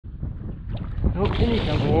Oh, in he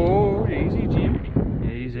comes. Oh, easy, Jim.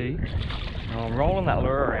 Easy. Oh, I'm rolling that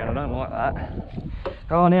lure around. I don't like that.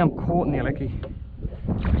 Oh, now I'm caught in the lecky.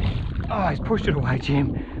 Oh, he's pushed it away,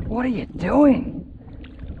 Jim. What are you doing?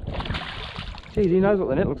 Geez, he knows what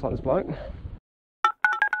the net looks like, this bloke.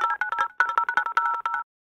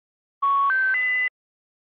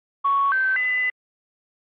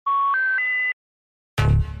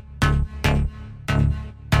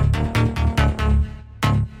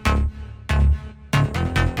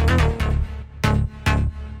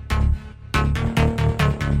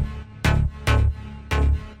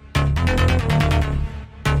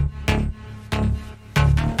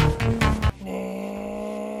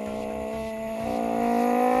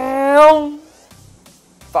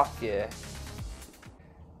 Fuck yeah.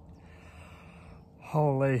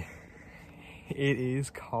 Holy, it is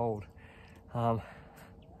cold.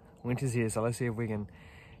 Winter's here, so let's see if we can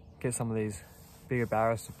get some of these bigger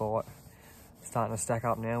barras to bite. Starting to stack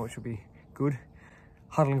up now, which will be good.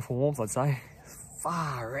 Huddling for warmth, I'd say.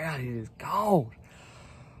 Far out, it is cold.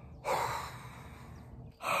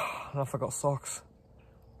 I forgot socks.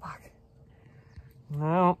 Fuck.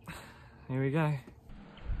 Well, here we go.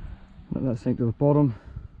 Let that sink to the bottom.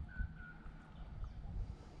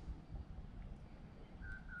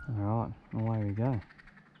 Alright, away we go.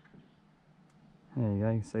 There you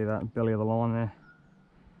go, you can see that belly of the line there.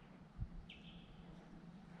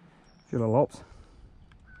 A few little lops.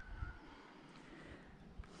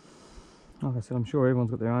 Like I said, I'm sure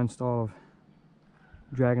everyone's got their own style of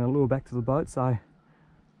dragging a lure back to the boat, so I'm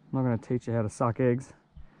not going to teach you how to suck eggs.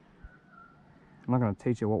 I'm not going to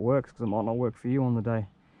teach you what works, because it might not work for you on the day.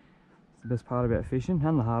 It's the best part about fishing,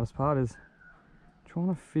 and the hardest part is trying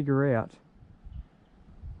to figure out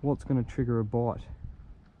what's going to trigger a bite.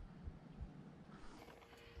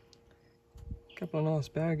 Couple of nice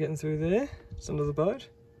barra getting through there, just under the boat.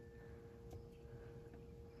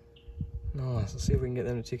 Nice, let's see if we can get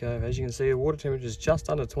them to tick over. As you can see, the water temperature is just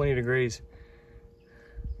under 20 degrees.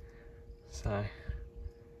 So,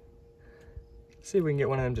 let's see if we can get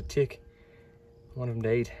one of them to tick. One of them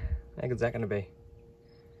to eat. How good's that going to be?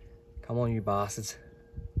 Come on, you bastards.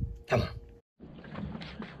 Come on.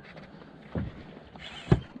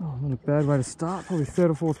 Oh, not a bad way to start. Probably third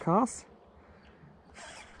or fourth cast.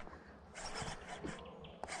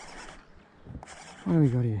 What have we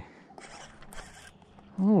got here?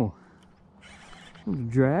 Oh, a little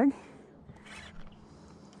drag.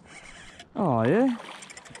 Oh yeah,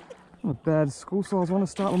 not a bad school size one to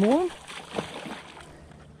start the morning.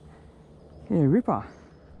 Yeah, ripper.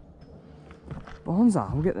 Bonza.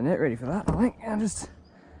 We'll get the net ready for that, I think. And just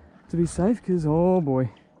to be safe, because oh boy,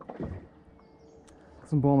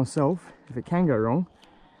 I'm by myself. If it can go wrong,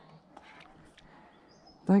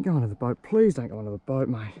 don't go under the boat. Please don't go under the boat,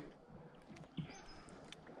 mate.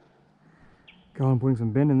 God, I'm putting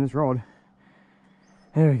some bend in this rod.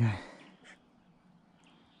 There we go.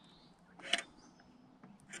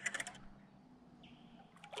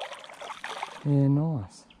 Yeah,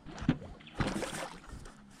 nice.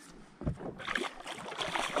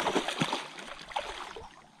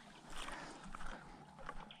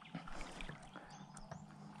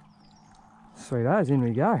 Sweet as, in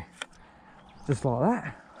we go. Just like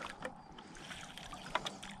that.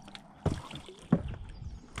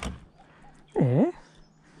 Yeah,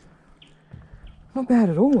 not bad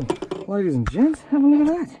at all, ladies and gents. Have a look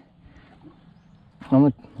at that.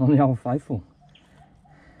 I'm the old faithful.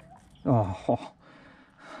 Oh,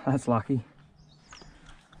 that's lucky.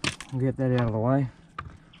 We'll get that out of the way.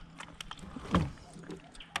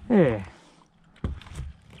 Yeah.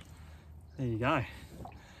 There you go.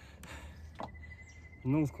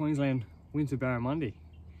 North Queensland winter barramundi.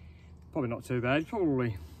 Probably not too bad.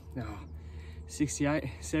 Probably 68,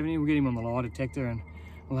 70. We'll get him on the lie detector and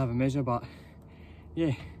we'll have a measure. But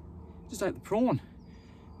yeah, just ate the prawn,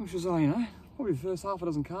 which was probably the first half a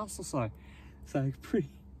dozen casts or so. So pretty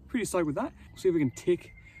stoked with that. We'll see if we can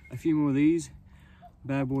tick a few more of these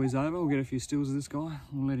bad boys over. We'll get a few stills of this guy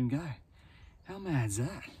and we'll let him go. How mad's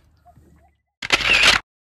that?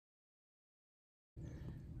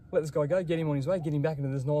 Let this guy go, get him on his way, get him back into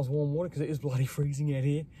this nice warm water, because it is bloody freezing out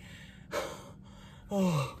here.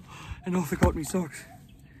 Oh, and I forgot me socks.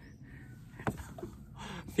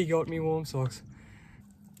 Forgot me warm socks.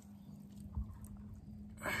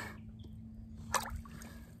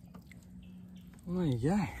 Well, there you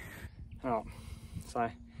go. Oh, so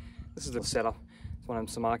this is the setup. It's one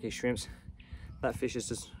of them samaki shrimps. That fish is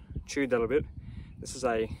just chewed that a bit. This is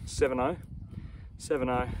a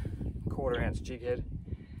 7.0 quarter ounce jig head.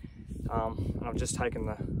 And I've just taken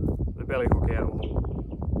the belly hook out, or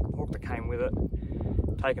the hook that came with it,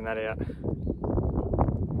 taken that out,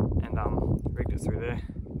 and and rigged it through there.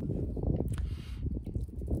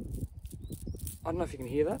 I don't know if you can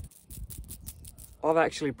hear that. I've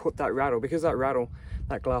actually put that rattle, because that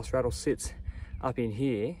glass rattle sits up in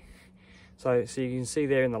here. So you can see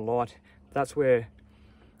there in the light, that's where,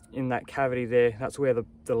 in that cavity there, that's where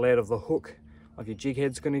the lead of the hook of your jig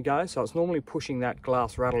head's going to go. So it's normally pushing that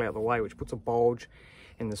glass rattle out of the way, which puts a bulge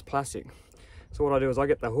in this plastic. So what I do is I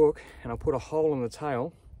get the hook and I put a hole in the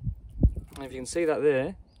tail. And if you can see that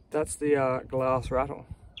there, that's the glass rattle.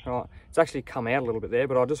 Right, it's actually come out a little bit there,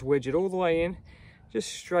 but I'll just wedge it all the way in,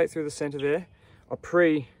 just straight through the center there. I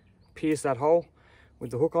pre-pierce that hole with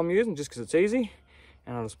the hook I'm using, just because it's easy,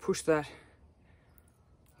 and I'll just push that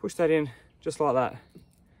in just like that.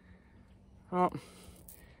 Right,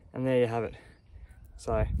 and there you have it.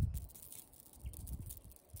 So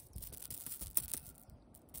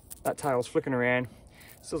that tail's flicking around,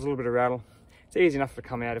 still a little bit of rattle. It's easy enough to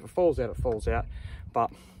come out. If it falls out, it falls out, but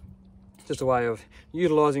just a way of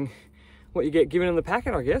utilizing what you get given in the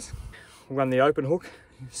packet, I guess. We'll run the open hook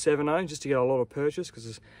 7/0 just to get a lot of purchase, because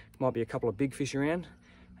there might be a couple of big fish around.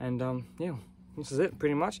 And yeah, this is it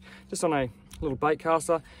pretty much. Just on a little bait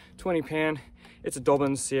caster, 20 pound. It's a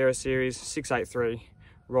Dobbins Sierra Series 683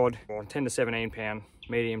 rod, or 10 to 17 pound,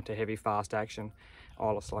 medium to heavy, fast action.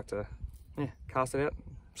 I just like to cast it out,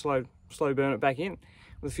 slow burn it back in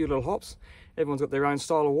with a few little hops. Everyone's got their own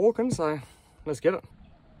style of walking, so let's get it.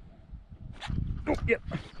 Oh, yep.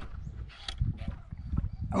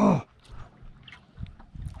 Oh,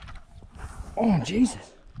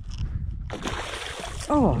 Jesus.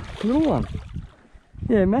 Oh, little one.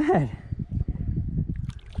 Yeah, mad.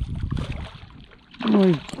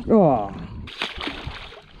 Oh.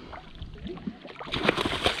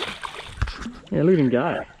 Yeah, look at him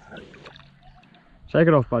go. Shake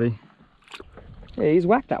it off, buddy. Yeah, he's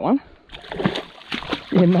whacked that one.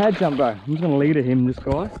 Yeah, mad jumbo. I'm just going to lead at him, this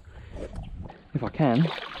guy, if I can.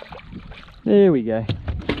 There we go.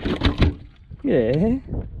 Yeah.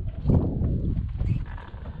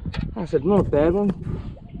 Like I said, not a bad one.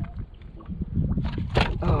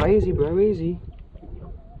 Oh, easy, bro, easy.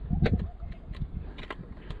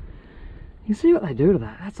 You see what they do to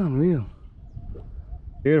that? That's unreal.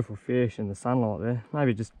 Beautiful fish in the sunlight there.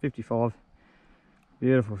 Maybe just 55.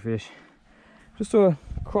 Beautiful fish. Just a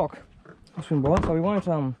croc. I'll swim by, so we won't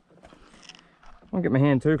get my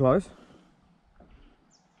hand too close.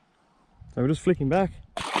 So we'll just flick him back.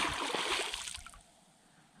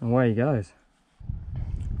 And away he goes.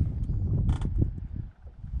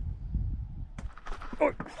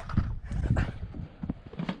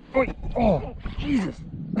 Oh, oh, Jesus.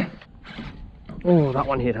 Oh, that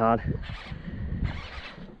one hit hard.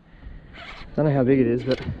 Don't know how big it is,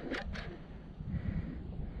 but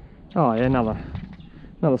oh yeah, another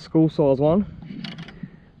school size one.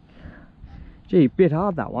 Gee, bit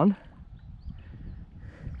hard that one.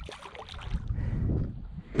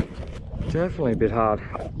 Definitely a bit hard.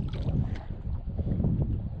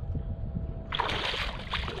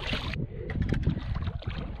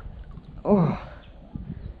 Oh,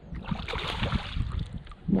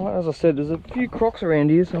 as I said, there's a few crocs around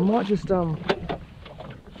here, so I might just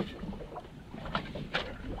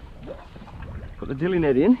put the dilly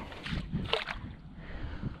net in.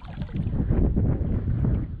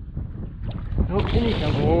 Oh, in he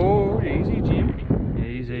comes. Oh, easy, Jim.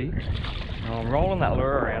 Easy. Oh, I'm rolling that lure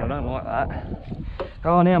around. I don't like that.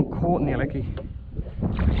 Oh, now I'm caught in the lecky.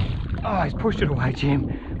 Oh, he's pushed it away, Jim.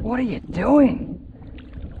 What are you doing?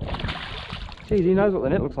 Geez, he knows what the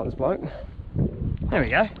net looks like, this bloke. There we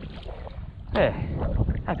go. Yeah,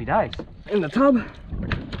 happy days. In the tub.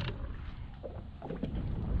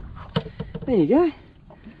 There you go.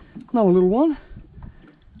 Another little one.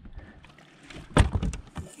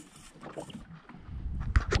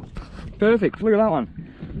 Perfect, look at that one.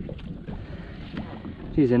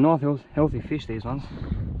 Geez, they're nice, healthy fish, these ones.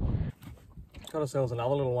 Got ourselves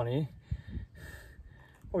another little one here.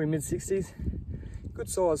 Probably mid-60s. Good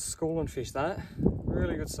size schooling fish, that.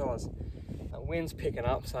 Really good size. The wind's picking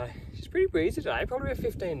up, so she's pretty breezy today, probably about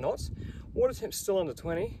 15 knots. Water temp's still under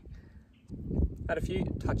 20. Had a few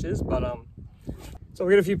touches, but so we'll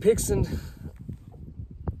get a few picks and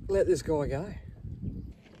let this guy go.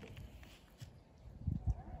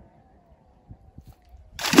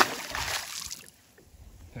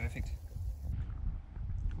 Perfect.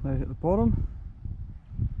 Leave it at the bottom.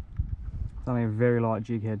 It's only a very light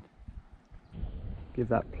jig head. Give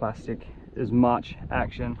that plastic as much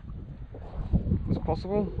action as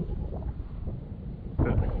possible.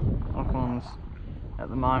 But I find this at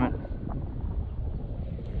the moment,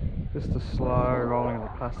 just the slow rolling of the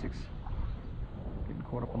plastics. Getting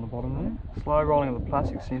caught up on the bottom there. Slow rolling of the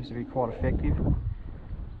plastic seems to be quite effective.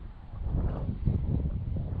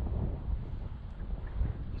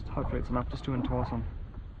 hopefully it's enough just to entice them.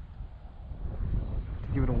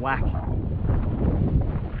 To give it a whack.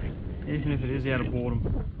 Even if it is out of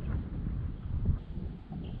boredom.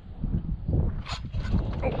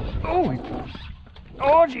 Oh,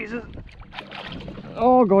 oh Jesus.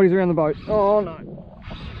 Oh God, he's around the boat. Oh no.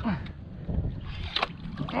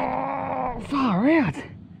 Oh, far out.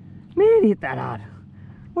 Man, he hit that hard.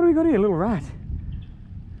 What do we got here? A little rat.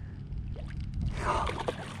 Oh,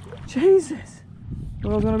 Jesus.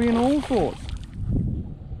 Well, I was going to be in all sorts.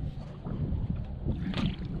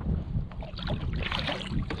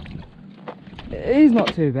 He's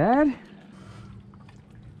not too bad.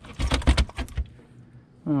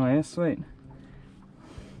 Oh yeah, sweet.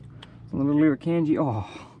 A little Irukandji. Oh,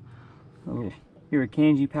 a little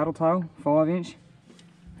Irukandji paddle tail, 5-inch.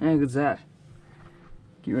 How good's that?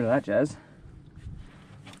 Get rid of that, Jazz.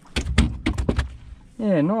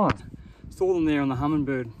 Yeah, nice. Saw them there on the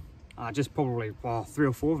Hummingbird. Just probably 3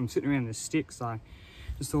 or 4 of them sitting around this stick. So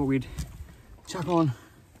just thought we'd chuck on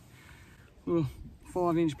a little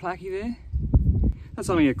 5-inch placky there. That's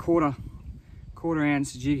only a quarter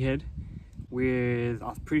ounce jig head with,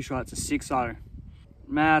 I'm pretty sure it's a 6.0.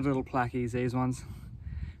 Mad little plackies, these ones.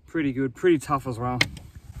 Pretty good, pretty tough as well.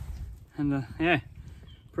 And yeah,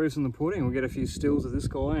 proof's in the pudding. We'll get a few stills of this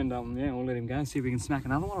guy and yeah, we'll let him go and see if we can smack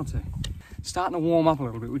another one or two. Starting to warm up a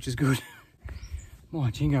little bit, which is good. My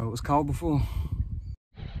jingo, it was cold before.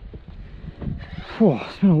 Oh,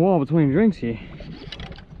 it's been a while between drinks here.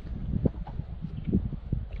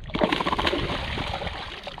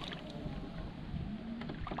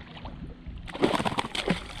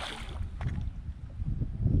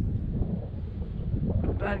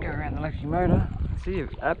 Don't go around the electric motor. See,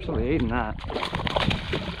 you've absolutely eaten that.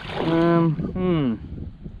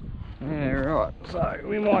 Yeah, right. So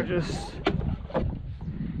we might just.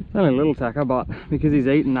 It's only a little tacker, but because he's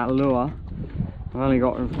eaten that lure, I've only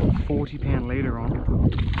got a 40-pound leader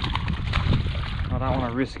on. I don't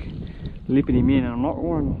want to risk lipping him in, and I'm not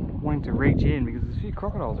wanting to reach in because there's a few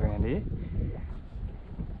crocodiles around here.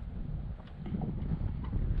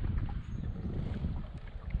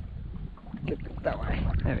 Get that way.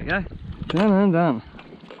 There we go. Done and done.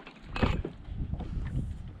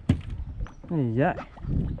 There you go.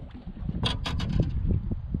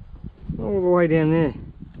 All the way down there.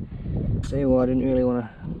 See why I didn't really want to.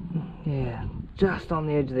 Yeah, just on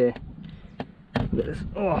the edge there. Look at this.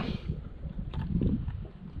 Oh,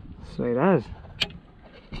 sweet as.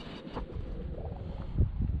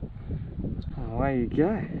 Away you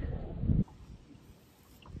go.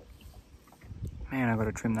 Man, I've got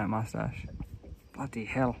to trim that mustache. Bloody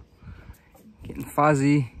hell. Getting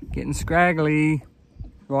fuzzy, getting scraggly.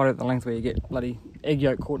 Right at the length where you get bloody egg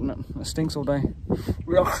yolk caught in it. It stinks all day.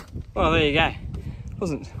 Well, there you go.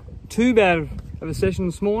 Wasn't too bad of a session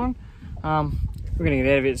this morning. We're gonna get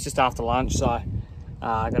out of it. It's just after lunch, so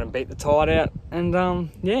gonna beat the tide out. And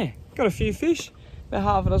yeah, got a few fish, about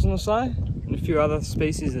half a dozen or so, and a few other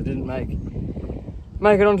species that didn't make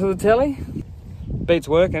it onto the telly. Beats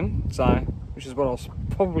working, so which is what I was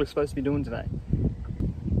probably supposed to be doing today.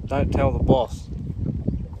 Don't tell the boss.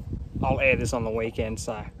 I'll air this on the weekend,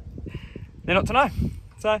 so they're not to know.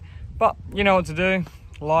 So, but you know what to do.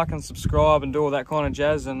 Like and subscribe and do all that kind of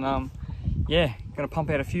jazz. And yeah, gonna pump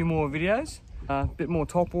out a few more videos. A bit more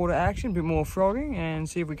topwater action, a bit more frogging, and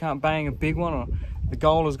see if we can't bang a big one. Or the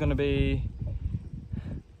goal is gonna be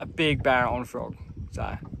a big barra on frog.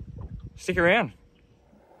 So stick around.